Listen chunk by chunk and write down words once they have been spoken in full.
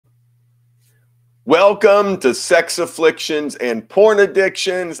Welcome to Sex Afflictions and Porn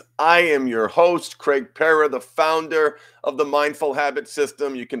Addictions. I am your host, Craig Pera, the founder of the Mindful Habit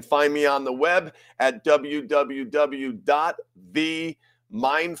System. You can find me on the web at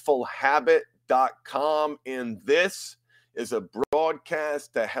www.themindfulhabit.com. And this is a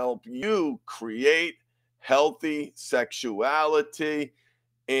broadcast to help you create healthy sexuality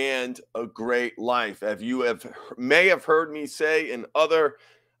and a great life. As you may have heard me say in other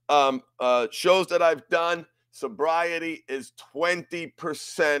shows that I've done, sobriety is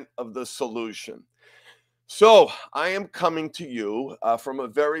 20% of the solution. So I am coming to you from a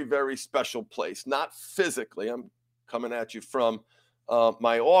very, very special place, not physically. I'm coming at you from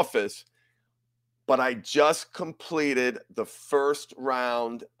my office, but I just completed the first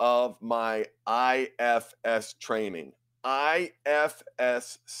round of my IFS training.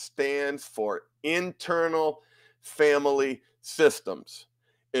 IFS stands for Internal Family Systems.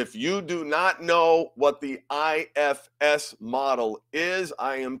 If you do not know what the IFS model is,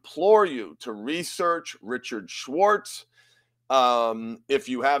 I implore you to research Richard Schwartz. If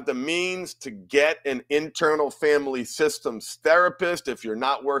you have the means to get an internal family systems therapist, if you're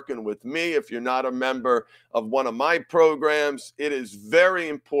not working with me, if you're not a member of one of my programs, it is very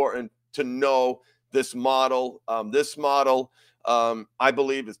important to know this model. I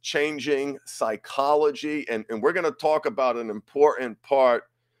believe, is changing psychology, and we're going to talk about an important part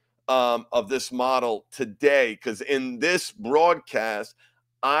of this model today, because in this broadcast,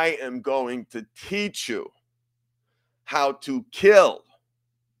 I am going to teach you how to kill,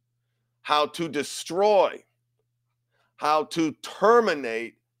 how to destroy, how to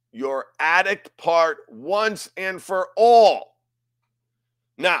terminate your addict part once and for all.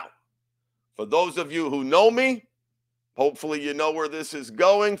 Now, for those of you who know me, hopefully you know where this is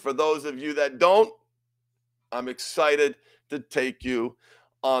going. For those of you that don't, I'm excited to take you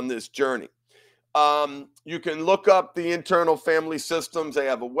on this journey. You can look up the internal family systems. They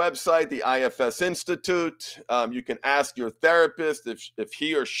have a website, the IFS Institute. You can ask your therapist if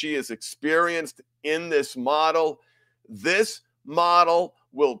he or she is experienced in this model. This model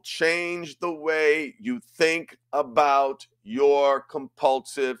will change the way you think about your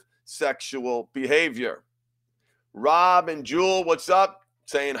compulsive sexual behavior. Rob and Jewel, what's up?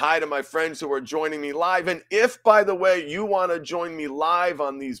 Saying hi to my friends who are joining me live. And if, by the way, you want to join me live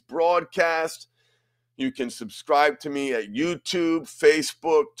on these broadcasts, you can subscribe to me at YouTube,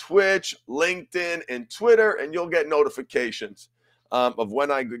 Facebook, Twitch, LinkedIn, and Twitter, and you'll get notifications of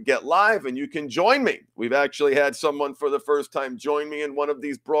when I get live, and you can join me. We've actually had someone for the first time join me in one of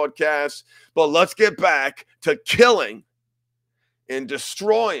these broadcasts. But let's get back to killing and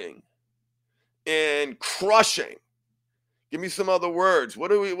destroying and crushing. Give me some other words.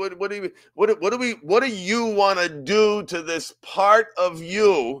 What do you want to do to this part of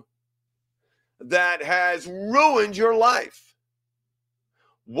you that has ruined your life?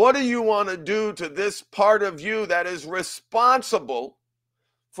 What do you want to do to this part of you that is responsible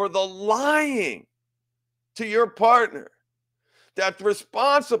for the lying to your partner? That's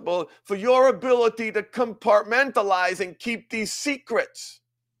responsible for your ability to compartmentalize and keep these secrets.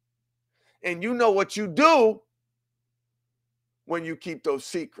 And you know what you do when you keep those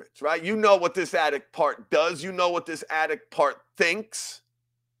secrets, right? You know what this addict part does. You know what this addict part thinks.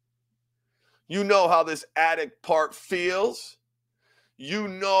 You know how this addict part feels. You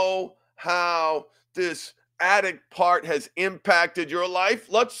know how this addict part has impacted your life.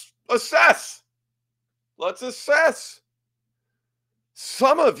 Let's assess. Let's assess.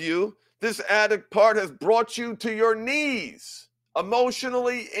 Some of you, this addict part has brought you to your knees,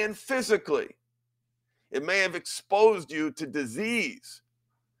 emotionally and physically. It may have exposed you to disease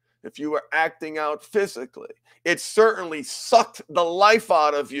if you were acting out physically. It certainly sucked the life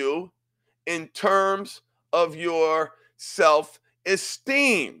out of you in terms of your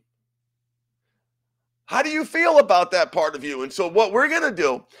self-esteem. How do you feel about that part of you? And so what we're going to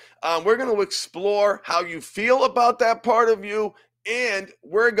do, we're going to explore how you feel about that part of you, and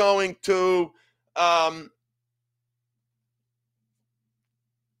we're going to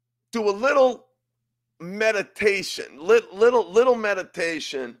do a little meditation, little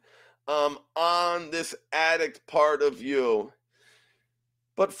meditation on this addict part of you.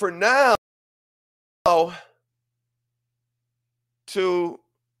 But for now, to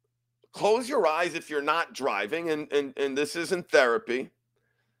close your eyes if you're not driving, and this isn't therapy.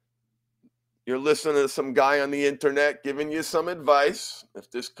 You're listening to some guy on the internet giving you some advice. If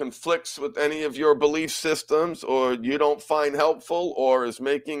this conflicts with any of your belief systems, or you don't find helpful, or is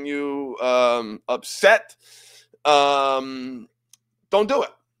making you upset, don't do it.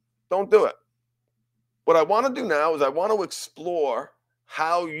 Don't do it. What I want to do now is I want to explore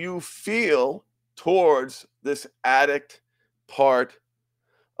how you feel towards this addict part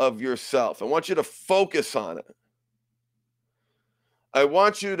of yourself. I want you to focus on it. I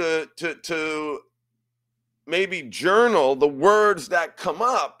want you to maybe journal the words that come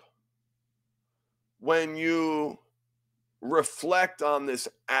up when you reflect on this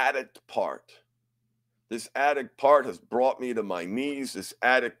addict part. This addict part has brought me to my knees. This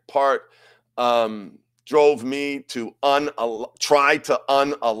addict part drove me to try to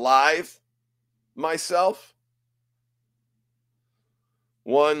unalive myself.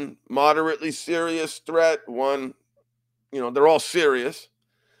 One moderately serious threat, one, they're all serious.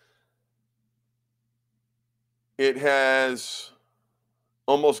 It has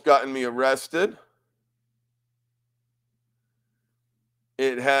almost gotten me arrested.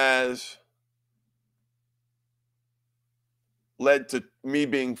 It has led to me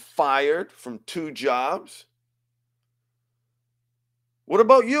being fired from 2 jobs. What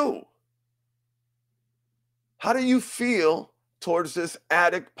about you? How do you feel towards this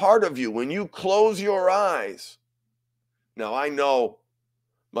addict part of you when you close your eyes? Now, I know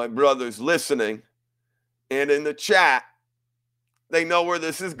my brother's listening, and in the chat, they know where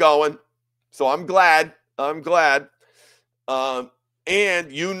this is going. So I'm glad.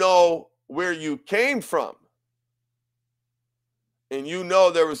 And you know where you came from. And you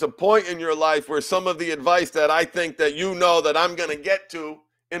know there was a point in your life where some of the advice that I think that that I'm going to get to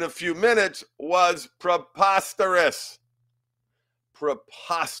in a few minutes was preposterous.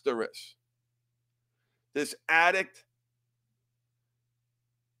 Preposterous. This addict,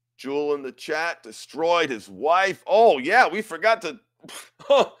 Jewel in the chat, destroyed his wife. Oh, yeah, we forgot to.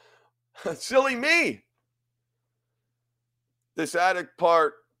 Silly me. This addict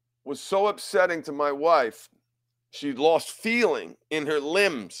part was so upsetting to my wife. She lost feeling in her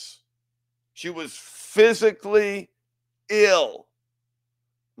limbs. She was physically ill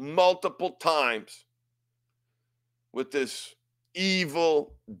multiple times with this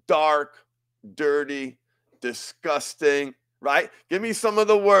evil, dark, dirty, disgusting, right? Give me some of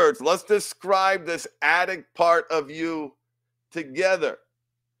the words. Let's describe this addict part of you together.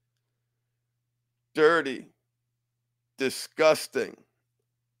 Dirty, disgusting.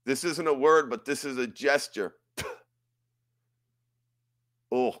 This isn't a word, but this is a gesture.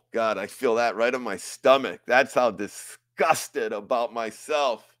 Oh, God, I feel that right in my stomach. That's how disgusted about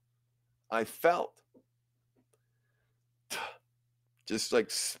myself I felt. Just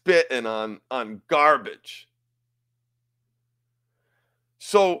like spitting on garbage.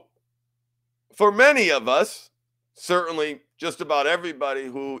 So for many of us, certainly just about everybody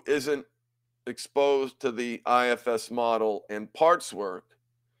who isn't exposed to the IFS model and parts work,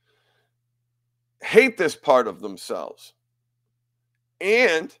 hate this part of themselves.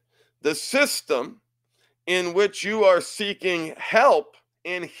 And the system in which you are seeking help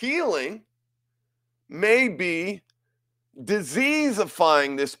in healing may be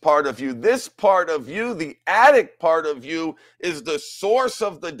diseasifying this part of you. This part of you, the addict part of you, is the source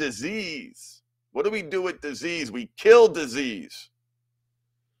of the disease. What do we do with disease? We kill disease.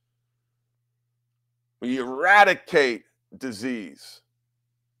 We eradicate disease.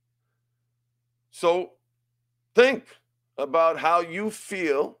 So think about how you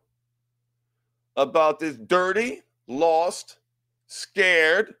feel about this dirty, lost,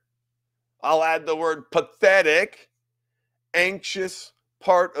 scared, I'll add the word pathetic, anxious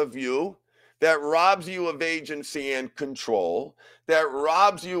part of you that robs you of agency and control, that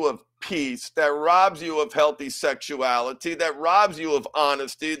robs you of peace, that robs you of healthy sexuality, that robs you of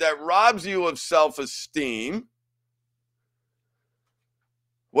honesty, that robs you of self-esteem.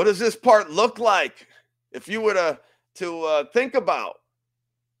 What does this part look like? If you were to think about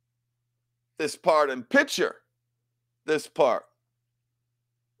this part and picture this part,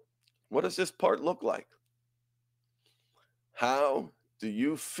 what does this part look like? How do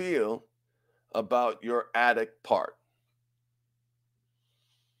you feel about your addict part?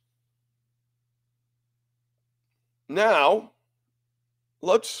 Now,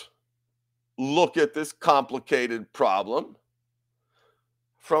 let's look at this complicated problem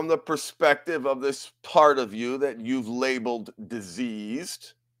from the perspective of this part of you that you've labeled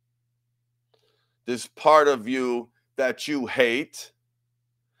diseased, this part of you that you hate,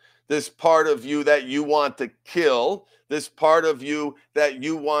 this part of you that you want to kill, this part of you that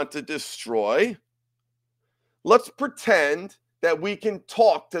you want to destroy. Let's pretend that we can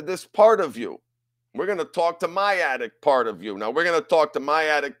talk to this part of you. We're going to talk to my addict part of you. Now, we're going to talk to my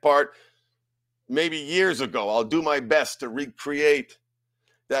addict part maybe years ago. I'll do my best to recreate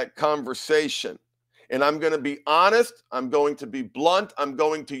that conversation. And I'm going to be honest. I'm going to be blunt. I'm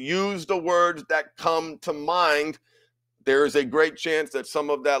going to use the words that come to mind there is a great chance that some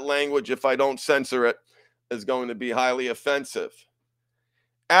of that language, if I don't censor it, is going to be highly offensive.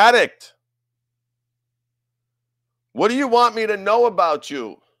 Addict, what do you want me to know about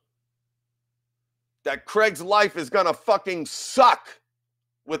you? That Craig's life is going to fucking suck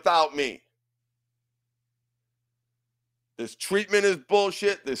without me. This treatment is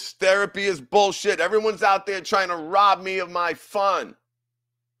bullshit. This therapy is bullshit. Everyone's out there trying to rob me of my fun,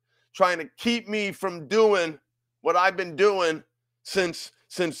 trying to keep me from doing what I've been doing since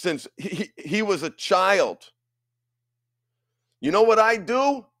he was a child. You know what I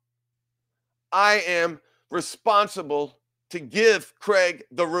do? I am responsible to give Craig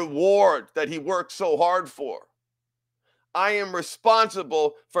the reward that he worked so hard for. I am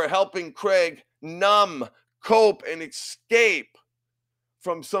responsible for helping Craig numb, cope, and escape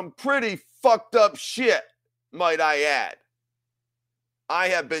from some pretty fucked up shit, might I add. I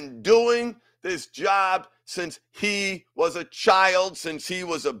have been doing this job since he was a child, since he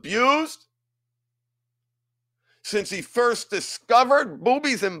was abused, since he first discovered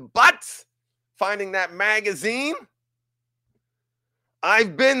boobies and butts, finding that magazine.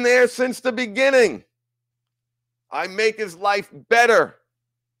 I've been there since the beginning. I make his life better.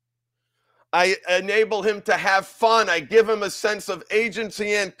 I enable him to have fun. I give him a sense of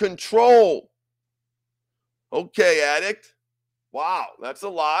agency and control. Okay, addict. Wow, that's a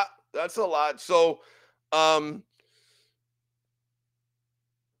lot. That's a lot. So,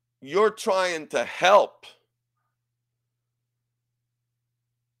 you're trying to help.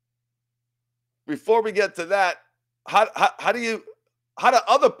 Before we get to that, how do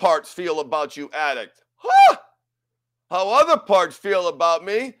other parts feel about you, addict? Huh? How other parts feel about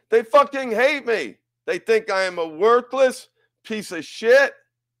me? They fucking hate me. They think I am a worthless piece of shit.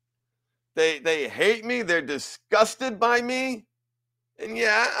 They hate me. They're disgusted by me. And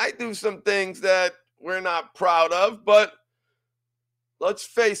yeah, I do some things that we're not proud of, but let's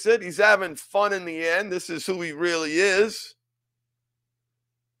face it, he's having fun in the end. This is who he really is.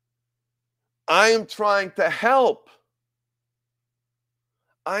 I am trying to help.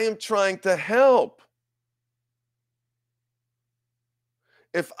 I am trying to help.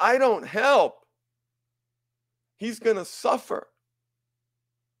 If I don't help, he's going to suffer.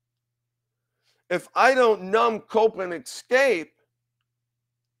 If I don't numb, cope, and escape,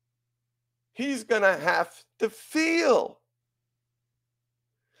 he's going to have to feel.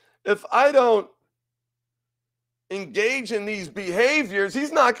 If I don't engage in these behaviors,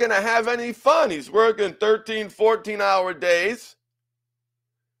 he's not going to have any fun. He's working 13, 14-hour days.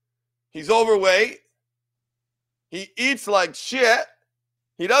 He's overweight. He eats like shit.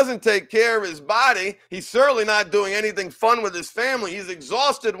 He doesn't take care of his body. He's certainly not doing anything fun with his family. He's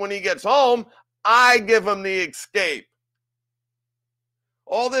exhausted when he gets home. I give him the escape.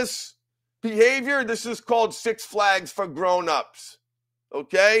 All this behavior, this is called 6 Flags for grown-ups.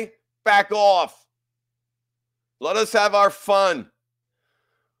 Okay? Back off. Let us have our fun.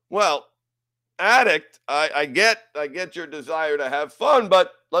 Well, addict, I get your desire to have fun,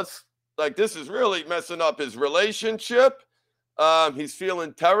 but this is really messing up his relationship. He's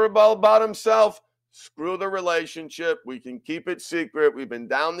feeling terrible about himself. Screw the relationship. We can keep it secret. We've been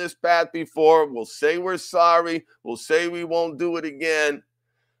down this path before. We'll say we're sorry. We'll say we won't do it again.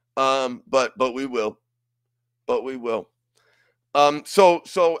 But we will. But we will.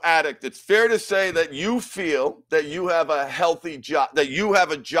 So addict, it's fair to say that you feel that you have a healthy job, that you have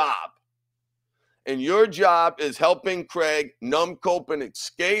a job. And your job is helping Craig numb, cope, and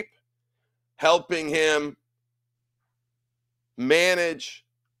escape, helping him manage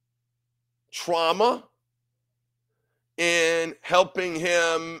trauma, and helping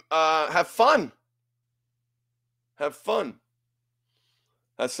him have fun. Have fun.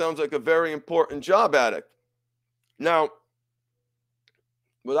 That sounds like a very important job, addict. Now,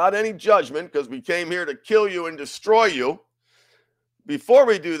 without any judgment, because we came here to kill you and destroy you, before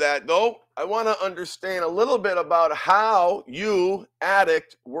we do that, though, I want to understand a little bit about how you,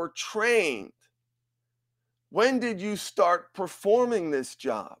 addict, were trained. When did you start performing this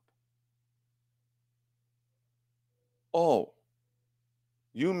job? Oh,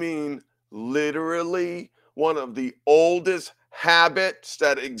 you mean literally one of the oldest habits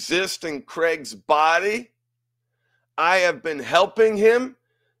that exist in Craig's body? I have been helping him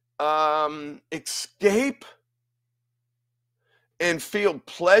escape and feel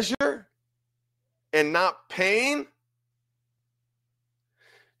pleasure and not pain.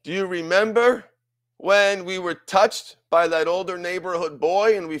 Do you remember when we were touched by that older neighborhood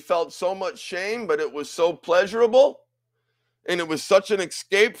boy and we felt so much shame, but it was so pleasurable? And it was such an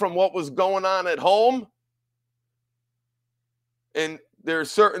escape from what was going on at home. And There are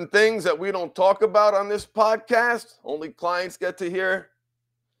certain things that we don't talk about on this podcast. Only clients get to hear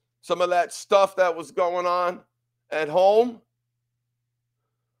some of that stuff that was going on at home.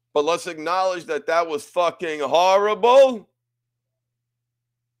 But let's acknowledge that that was fucking horrible.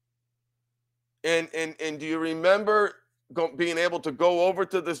 And do you remember being able to go over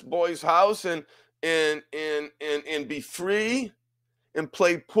to this boy's house and be free and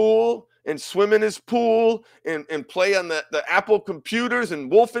play pool and swim in his pool and play on the Apple computers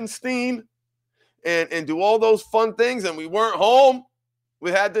and Wolfenstein and do all those fun things, and we weren't home?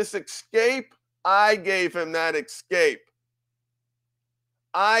 We had this escape. I gave him that escape.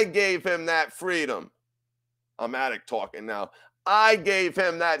 I gave him that freedom. I'm addict talking now. I gave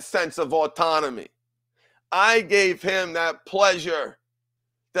him that sense of autonomy. I gave him that pleasure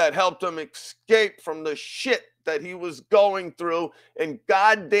that helped him escape from the shit that he was going through. And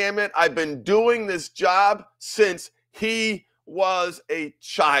God damn it, I've been doing this job since he was a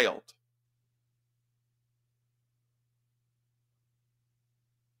child.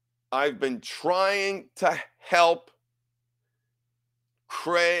 I've been trying to help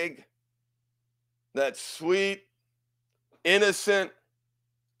Craig, that sweet, innocent,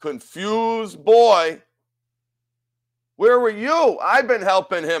 confused boy. Where were you? I've been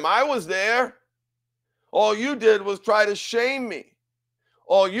helping him. I was there. All you did was try to shame me.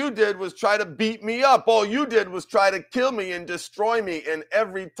 All you did was try to beat me up. All you did was try to kill me and destroy me. And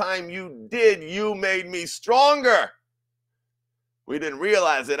every time you did, you made me stronger. We didn't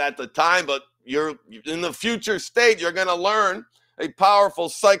realize it at the time, but you're in the future state. You're going to learn a powerful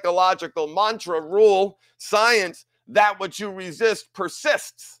psychological mantra, rule, science: that which you resist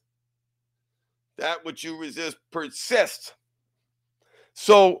persists. That which you resist persists.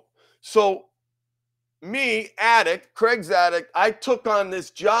 So me, addict, Craig's addict, I took on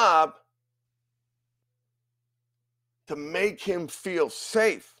this job to make him feel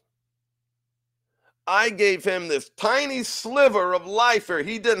safe. I gave him this tiny sliver of life here.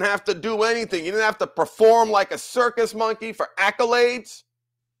 He didn't have to do anything. He didn't have to perform like a circus monkey for accolades.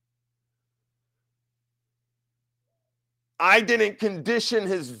 I didn't condition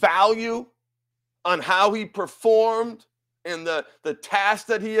his value on how he performed and the task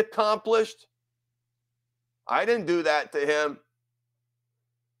that he accomplished. I didn't do that to him.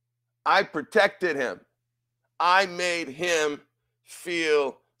 I protected him. I made him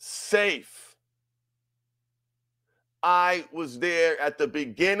feel safe. I was there at the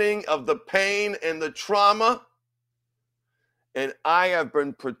beginning of the pain and the trauma, and I have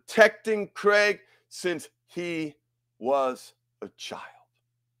been protecting Craig since he was a child.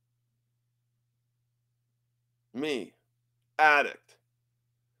 Me, addict,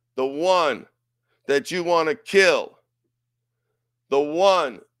 the one that you want to kill, the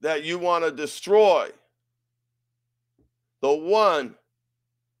one that you want to destroy, the one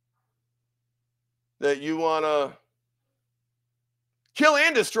that you want to kill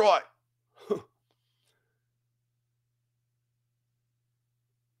and destroy.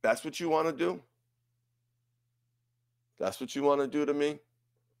 That's what you want to do? That's what you want to do to me?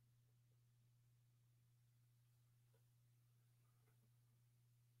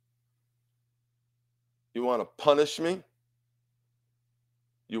 You want to punish me?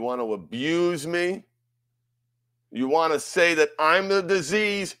 You want to abuse me? You want to say that I'm the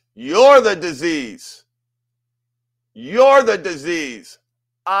disease? You're the disease. You're the disease.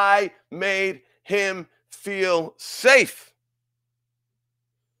 I made him feel safe.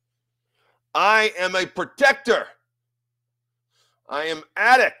 I am a protector. I am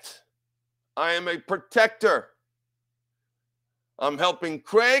addict. I am a protector. I'm helping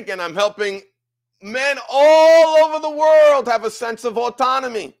Craig, and I'm helping men all over the world have a sense of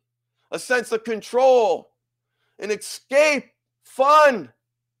autonomy, a sense of control, an escape, fun,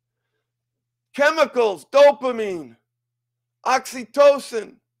 chemicals, dopamine,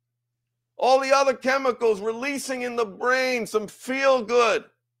 oxytocin, all the other chemicals releasing in the brain, some feel good,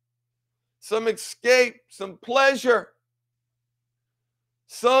 some escape, some pleasure,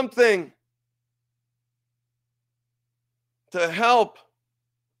 something to help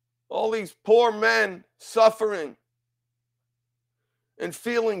all these poor men suffering and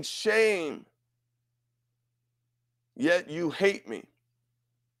feeling shame. Yet you hate me.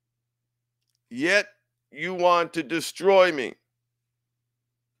 Yet you want to destroy me.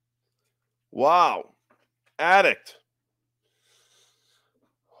 Wow. Addict.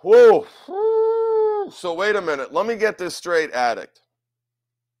 Whoa. So wait a minute. Let me get this straight, addict.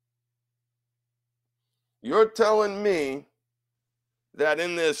 You're telling me that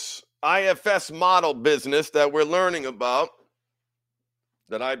in this IFS model business that we're learning about,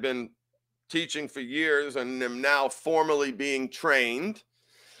 that I've been teaching for years and am now formally being trained.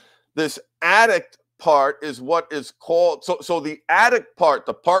 This addict part is what is called, so the addict part,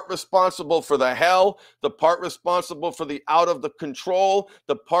 the part responsible for the hell, the part responsible for the out of the control,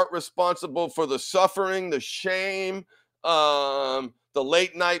 the part responsible for the suffering, the shame, the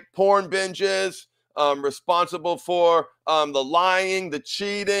late night porn binges, responsible for the lying, the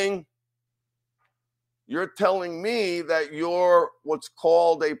cheating. You're telling me that you're what's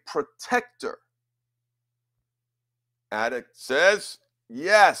called a protector. Addict says,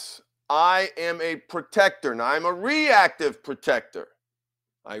 yes, I am a protector. Now, I'm a reactive protector.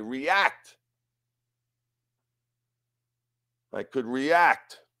 I react. I could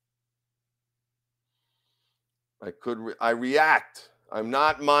react. I react. I'm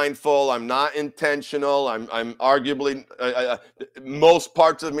not mindful. I'm not intentional. I'm arguably, most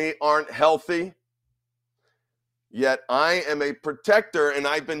parts of me aren't healthy. Yet I am a protector, and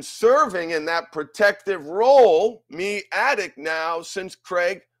I've been serving in that protective role, me addict, now since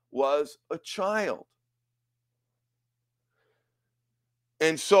Craig was a child.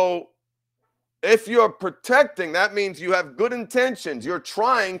 And so if you're protecting, that means you have good intentions. You're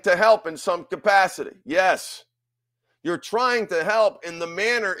trying to help in some capacity. Yes. You're trying to help in the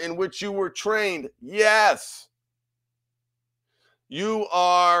manner in which you were trained. Yes. You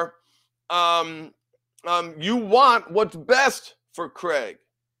are, you want what's best for Craig.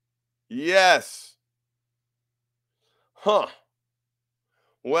 Yes. Huh.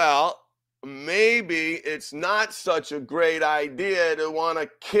 Well, maybe it's not such a great idea to want to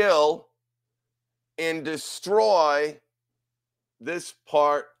kill and destroy this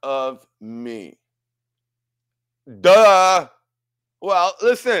part of me. Duh. Well,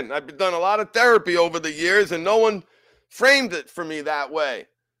 listen, I've done a lot of therapy over the years, and no one framed it for me that way.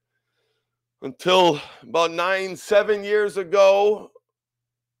 Until about 7 years ago,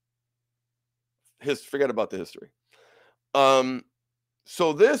 forget about the history.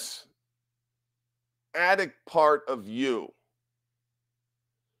 So this addict part of you,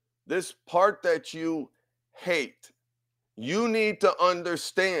 this part that you hate, you need to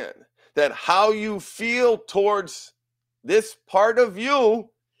understand that how you feel towards this part of you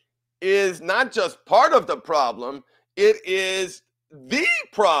is not just part of the problem, it is the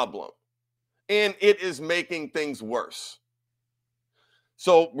problem. And it is making things worse.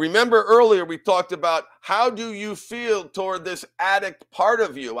 So remember earlier we talked about how do you feel toward this addict part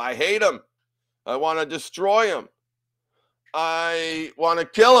of you? I hate him. I want to destroy him. I want to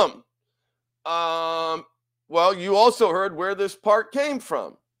kill him. Well, you also heard where this part came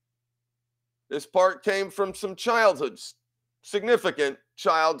from. This part came from some significant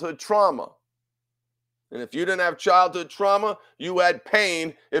childhood trauma. And if you didn't have childhood trauma, you had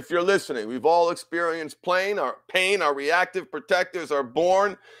pain if you're listening. We've all experienced pain. Our reactive protectors are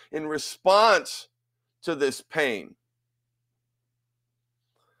born in response to this pain.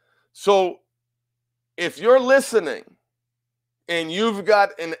 So if you're listening and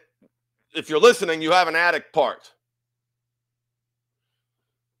if you're listening, you have an addict part.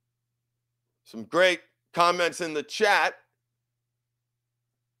 Some great comments in the chat.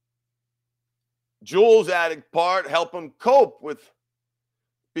 Jules' addict part, help him cope with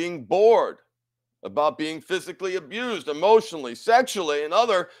being bored, about being physically abused, emotionally, sexually, and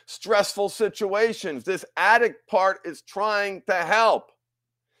other stressful situations. This addict part is trying to help.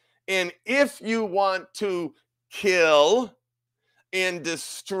 And if you want to kill and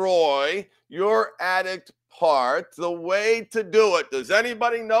destroy your addict part, the way to do it, does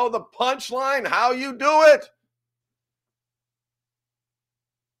anybody know the punchline? How you do it?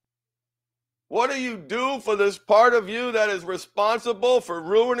 What do you do for this part of you that is responsible for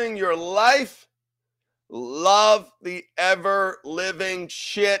ruining your life? Love the ever-living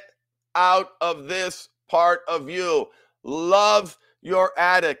shit out of this part of you. Love your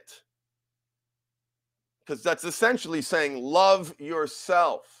addict. Because that's essentially saying love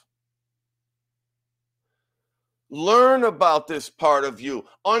yourself. Learn about this part of you.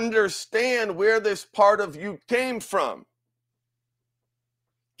 Understand where this part of you came from.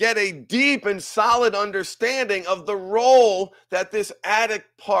 Get a deep and solid understanding of the role that this addict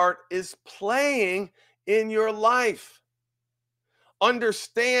part is playing in your life.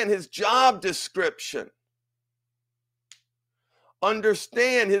 Understand his job description.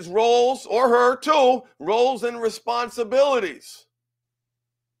 Understand his roles, or her too, roles and responsibilities.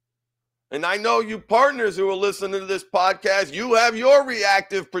 And I know you partners who are listening to this podcast, you have your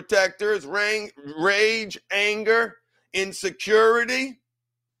reactive protectors, rage, anger, insecurity.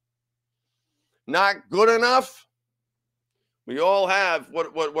 Not good enough. We all have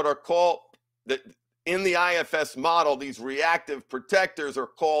what are called in the IFS model, these reactive protectors are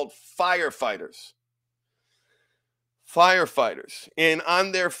called firefighters. Firefighters. And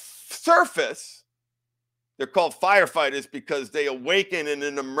on their surface, they're called firefighters because they awaken in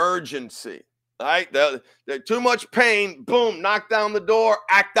an emergency. Right? They're too much pain. Boom, knock down the door,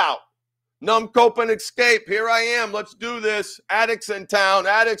 act out. Numb, cope, and escape. Here I am. Let's do this. Addicts in town.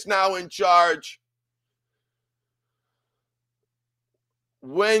 Addicts now in charge.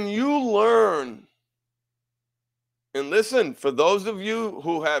 When you learn, and listen, for those of you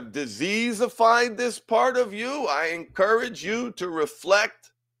who have diseasified this part of you, I encourage you to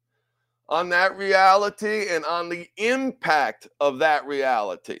reflect on that reality and on the impact of that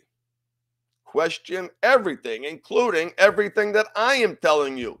reality. Question everything, including everything that I am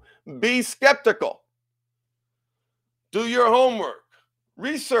telling you. Be skeptical. Do your homework.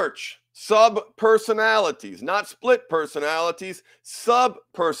 Research sub-personalities, not split personalities,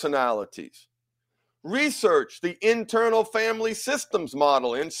 sub-personalities. Research the internal family systems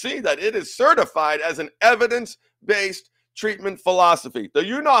model and see that it is certified as an evidence-based treatment philosophy. Do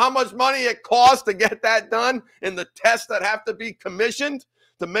you know how much money it costs to get that done and the tests that have to be commissioned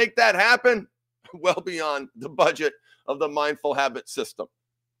to make that happen? Well beyond the budget of the mindful habit system.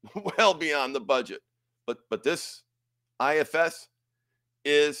 Well beyond the budget. But this IFS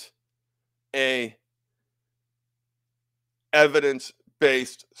is a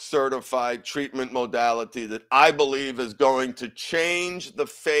evidence-based certified treatment modality that I believe is going to change the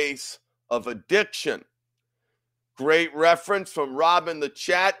face of addiction. Great reference from Rob in the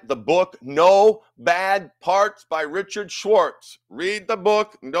chat, the book No Bad Parts by Richard Schwartz. Read the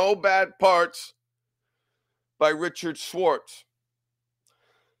book No Bad Parts by Richard Schwartz.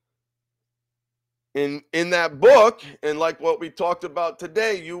 In that book, and like what we talked about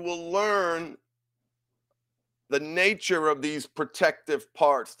today, you will learn the nature of these protective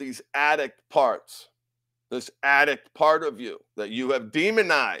parts, these addict parts, this addict part of you that you have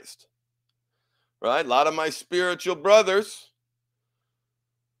demonized, right? A lot of my spiritual brothers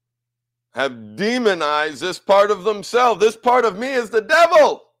have demonized this part of themselves. This part of me is the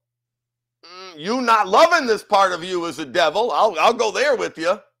devil. You not loving this part of you is the devil. I'll go there with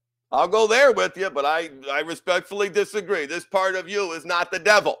you. I'll go there with you, but I respectfully disagree. This part of you is not the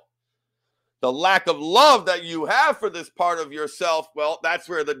devil. The lack of love that you have for this part of yourself, well, that's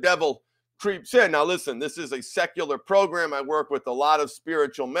where the devil creeps in. Now, listen, this is a secular program. I work with a lot of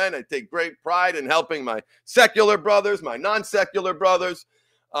spiritual men. I take great pride in helping my secular brothers, my non-secular brothers,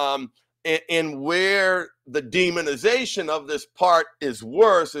 and where the demonization of this part is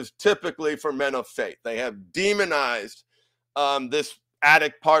worse is typically for men of faith. They have demonized this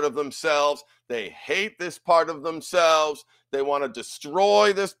addict part of themselves. They hate this part of themselves. They want to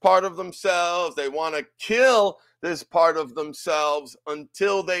destroy this part of themselves. They want to kill this part of themselves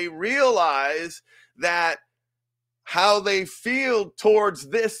until they realize that how they feel towards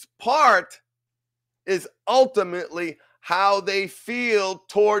this part is ultimately how they feel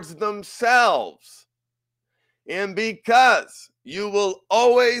towards themselves. And because you will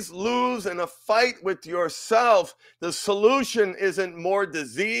always lose in a fight with yourself, the solution isn't more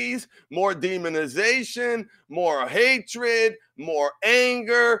disease, more demonization, more hatred, more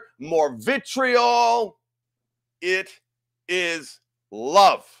anger, more vitriol. It is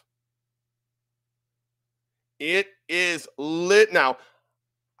love. It is lit. Now,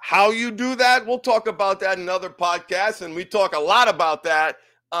 how you do that, we'll talk about that in other podcasts, and we talk a lot about that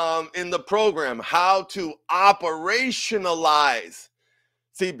in the program, how to operationalize.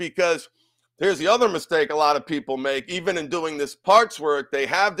 See, because here's the other mistake a lot of people make, even in doing this parts work, they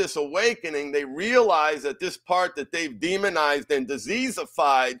have this awakening, they realize that this part that they've demonized and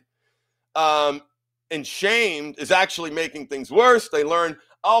diseasified and shamed is actually making things worse. They learn,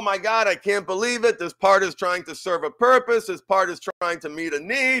 oh my God, I can't believe it. This part is trying to serve a purpose. This part is trying to meet a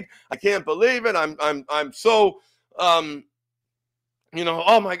need. I can't believe it. I'm so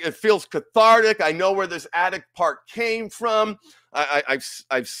oh my, it feels cathartic. I know where this addict part came from.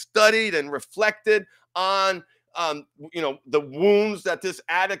 I've studied and reflected on, the wounds that this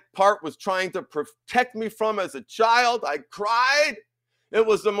addict part was trying to protect me from as a child. I cried. It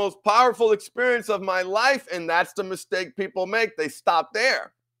was the most powerful experience of my life. And that's the mistake people make. They stop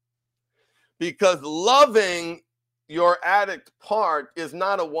there. Because loving your addict part is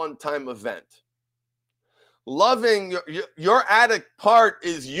not a one-time event. Loving your addict part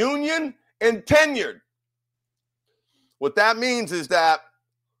is union and tenured. What that means is that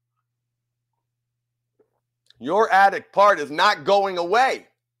your addict part is not going away.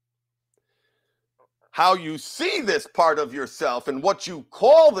 How you see this part of yourself and what you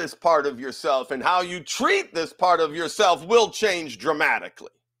call this part of yourself and how you treat this part of yourself will change dramatically.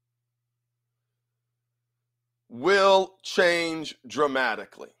 will change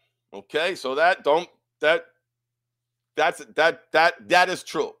dramatically. Okay, so that is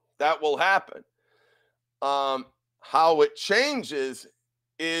true. That will happen. How it changes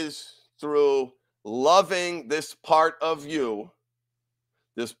is through loving this part of you,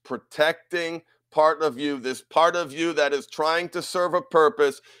 this protecting part of you, this part of you that is trying to serve a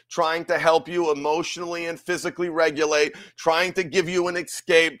purpose, trying to help you emotionally and physically regulate, trying to give you an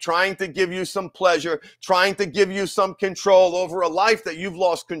escape, trying to give you some pleasure, trying to give you some control over a life that you've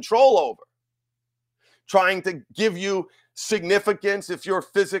lost control over, trying to give you significance if you're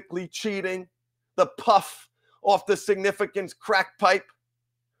physically cheating, the puff off the significance crack pipe,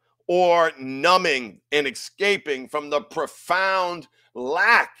 or numbing and escaping from the profound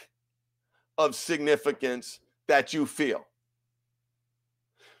lack of significance that you feel.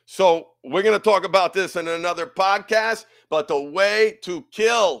 So we're going to talk about this in another podcast, but the way to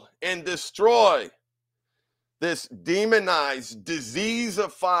kill and destroy this demonized,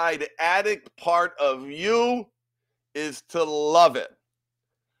 diseasified addict part of you is to love it.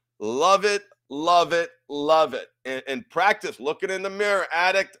 Love it, love it, love it. And practice looking in the mirror,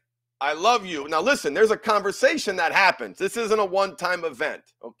 addict, I love you. Now listen, there's a conversation that happens. This isn't a one-time event,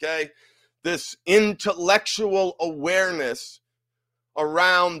 okay? This intellectual awareness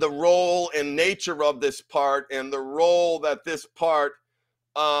around the role and nature of this part and the role that this part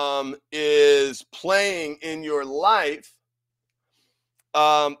is playing in your life,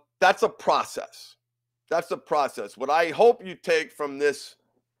 that's a process. That's a process. What I hope you take from this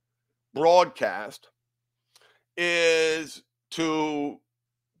broadcast is you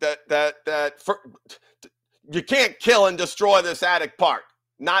can't kill and destroy this addict part.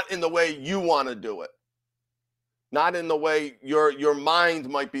 Not in the way you want to do it. Not in the way your mind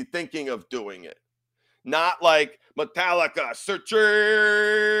might be thinking of doing it. Not like Metallica, search,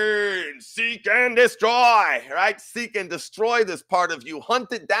 seek and destroy, right? Seek and destroy this part of you.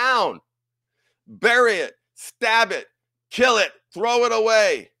 Hunt it down. Bury it. Stab it. Kill it. Throw it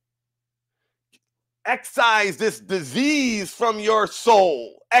away. Excise this disease from your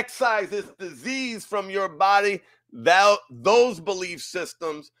soul. Excise this disease from your body. Those belief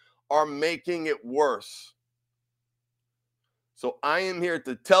systems are making it worse. So I am here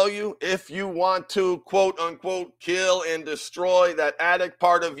to tell you, if you want to, quote unquote, kill and destroy that addict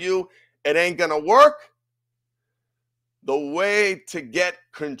part of you, it ain't gonna work. The way to get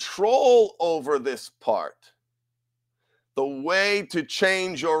control over this part, the way to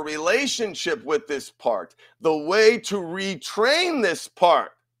change your relationship with this part, the way to retrain this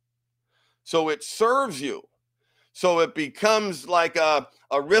part so it serves you, so it becomes like a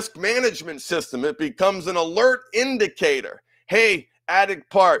risk management system. It becomes an alert indicator. Hey, addict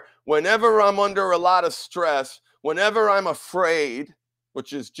part, whenever I'm under a lot of stress, whenever I'm afraid,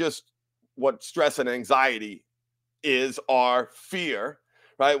 which is just what stress and anxiety are fear,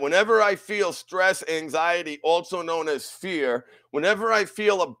 right? Whenever I feel stress, anxiety, also known as fear, whenever I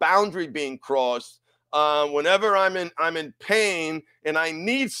feel a boundary being crossed, whenever I'm in pain and I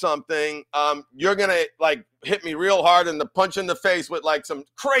need something, you're gonna like hit me real hard and the punch in the face with like some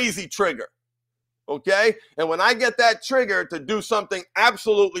crazy trigger. Okay? And when I get that trigger to do something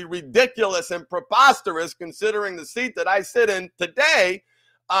absolutely ridiculous and preposterous, considering the seat that I sit in today,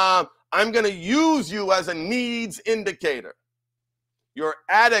 I'm going to use you as a needs indicator. Your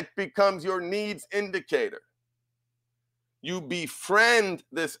addict becomes your needs indicator. You befriend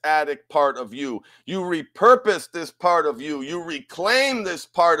this addict part of you. You repurpose this part of you. You reclaim this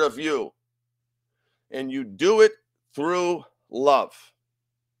part of you. And you do it through love.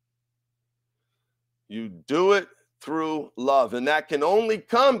 You do it through love. And that can only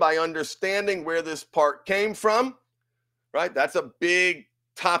come by understanding where this part came from, right? That's a big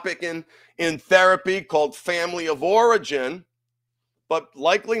topic in therapy called family of origin, but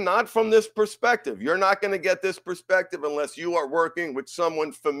likely not from this perspective. You're not going to get this perspective unless you are working with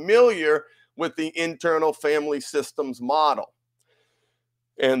someone familiar with the internal family systems model.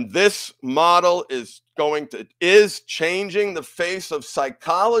 And this model is changing the face of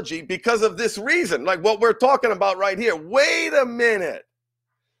psychology because of this reason, like what we're talking about right here. Wait a minute.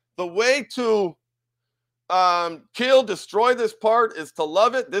 The way to kill, destroy this part is to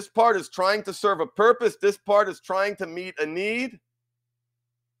love it. This part is trying to serve a purpose. This part is trying to meet a need.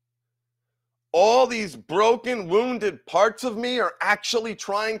 All these broken, wounded parts of me are actually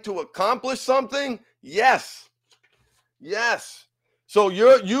trying to accomplish something? Yes. Yes. So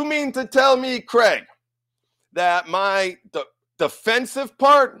you mean to tell me, Craig, that my defensive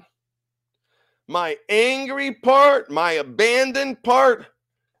part, my angry part, my abandoned part,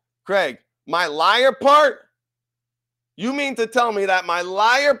 Craig, my liar part, you mean to tell me that my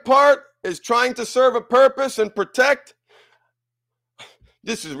liar part is trying to serve a purpose and protect.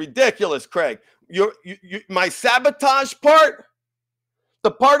 This is ridiculous, Craig. My sabotage part,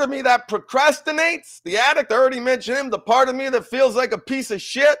 the part of me that procrastinates, the addict, I already mentioned him, the part of me that feels like a piece of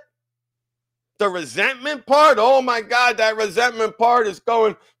shit, the resentment part, oh my God, that resentment part is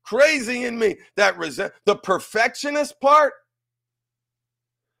going crazy in me. The perfectionist part.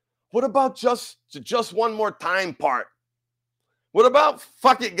 What about just one more time part? What about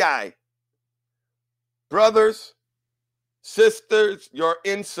fuck it guy? Brothers, sisters, your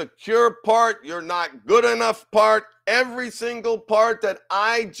insecure part, you're not good enough part, every single part that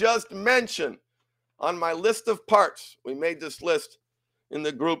I just mentioned on my list of parts. We made this list in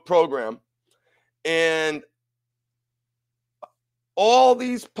the group program. And all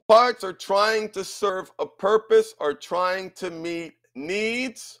these parts are trying to serve a purpose, are trying to meet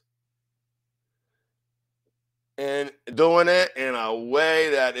needs, and doing it in a way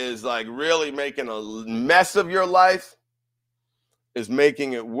that is like really making a mess of your life, is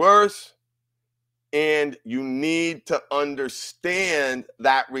making it worse. And you need to understand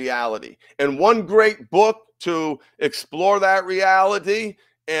that reality. And one great book to explore that reality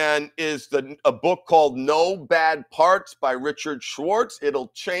and is a book called No Bad Parts by Richard Schwartz. It'll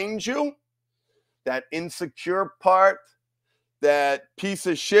change you. That insecure part, that piece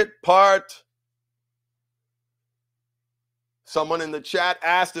of shit part. Someone in the chat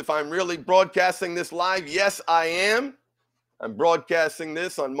asked if I'm really broadcasting this live. Yes, I am. I'm broadcasting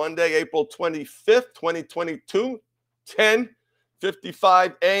this on Monday, April 25th, 2022,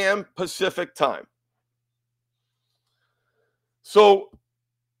 10:55 a.m. Pacific time. So,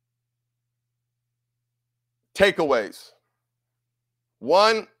 takeaways.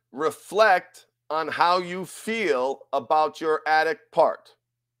 1, reflect on how you feel about your addict part.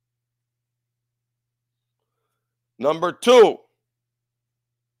 Number 2,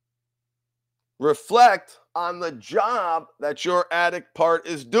 reflect on the job that your addict part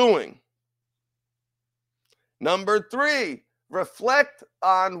is doing. Number 3, reflect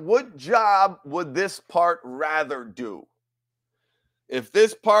on what job would this part rather do. If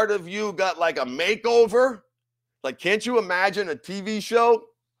this part of you got like a makeover, like can't you imagine a TV show?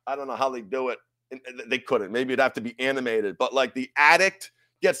 I don't know how they do it. They couldn't. Maybe it'd have to be animated. But like the addict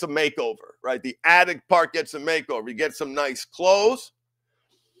gets a makeover, right? The addict part gets a makeover. You get some nice clothes.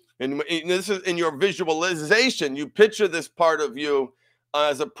 And this is in your visualization. You picture this part of you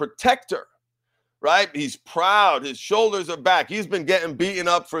as a protector, right? He's proud. His shoulders are back. He's been getting beaten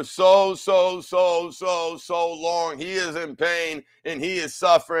up for so long. He is in pain and he is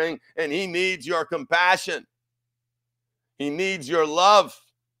suffering and he needs your compassion. He needs your love,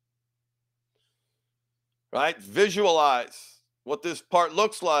 right? Visualize what this part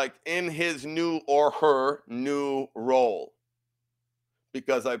looks like in his new or her new role.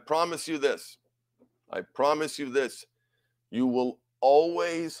 Because I promise you this, you will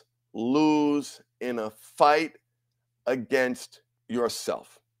always lose in a fight against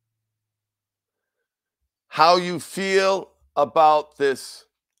yourself. How you feel about this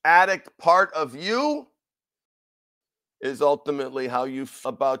addict part of you is ultimately how you feel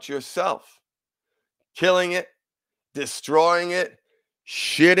about yourself. Killing it, destroying it,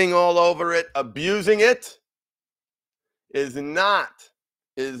 shitting all over it, abusing it is not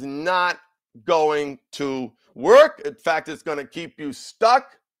going to work. In fact, it's going to keep you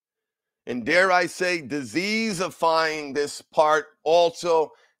stuck. And dare I say, diseasifying this part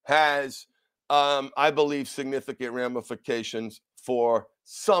also has, I believe, significant ramifications for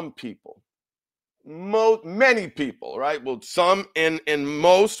some people. Many people, right? Well, some and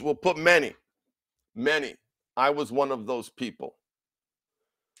most will put many. I was one of those people.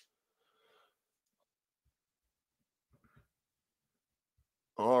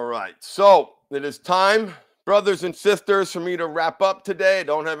 All right, so it is time, brothers and sisters, for me to wrap up today. I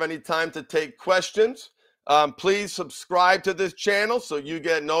don't have any time to take questions. Please subscribe to this channel so you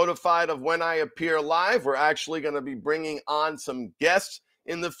get notified of when I appear live. We're actually going to be bringing on some guests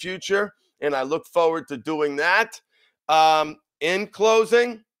in the future, and I look forward to doing that. In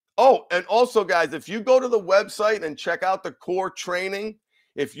closing, oh, and also, guys, if you go to the website and check out the core training,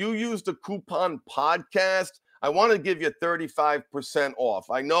 if you use the coupon podcast, I want to give you 35%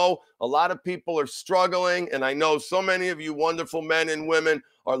 off. I know a lot of people are struggling, and I know so many of you wonderful men and women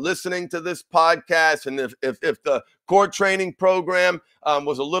are listening to this podcast. And if the core training program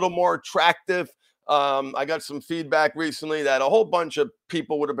was a little more attractive, I got some feedback recently that a whole bunch of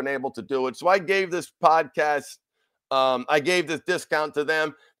people would have been able to do it. So I gave this podcast, I gave this discount to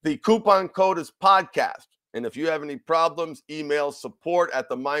them. The coupon code is podcast. And if you have any problems, email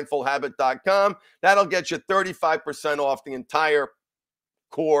support@themindfulhabit.com. That'll get you 35% off the entire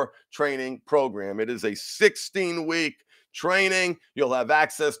core training program. It is a 16-week training. You'll have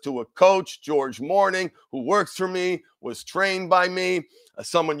access to a coach, George Morning, who works for me, was trained by me,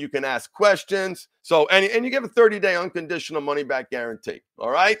 someone you can ask questions. So, and you get a 30-day unconditional money-back guarantee. All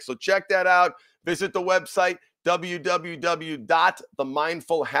right, so check that out. Visit the website,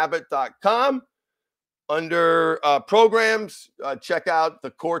 www.themindfulhabit.com. Under programs, check out the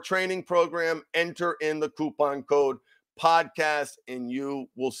core training program, enter in the coupon code podcast, and you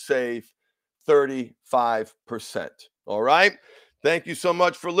will save 35%. All right. Thank you so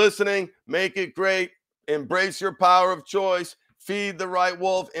much for listening. Make it great. Embrace your power of choice. Feed the right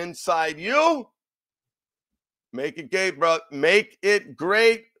wolf inside you. Make it great, bro. Make it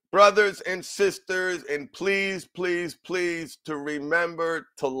great, brothers and sisters. And please, please, please, to remember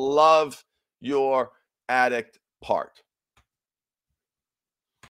to love your addict part.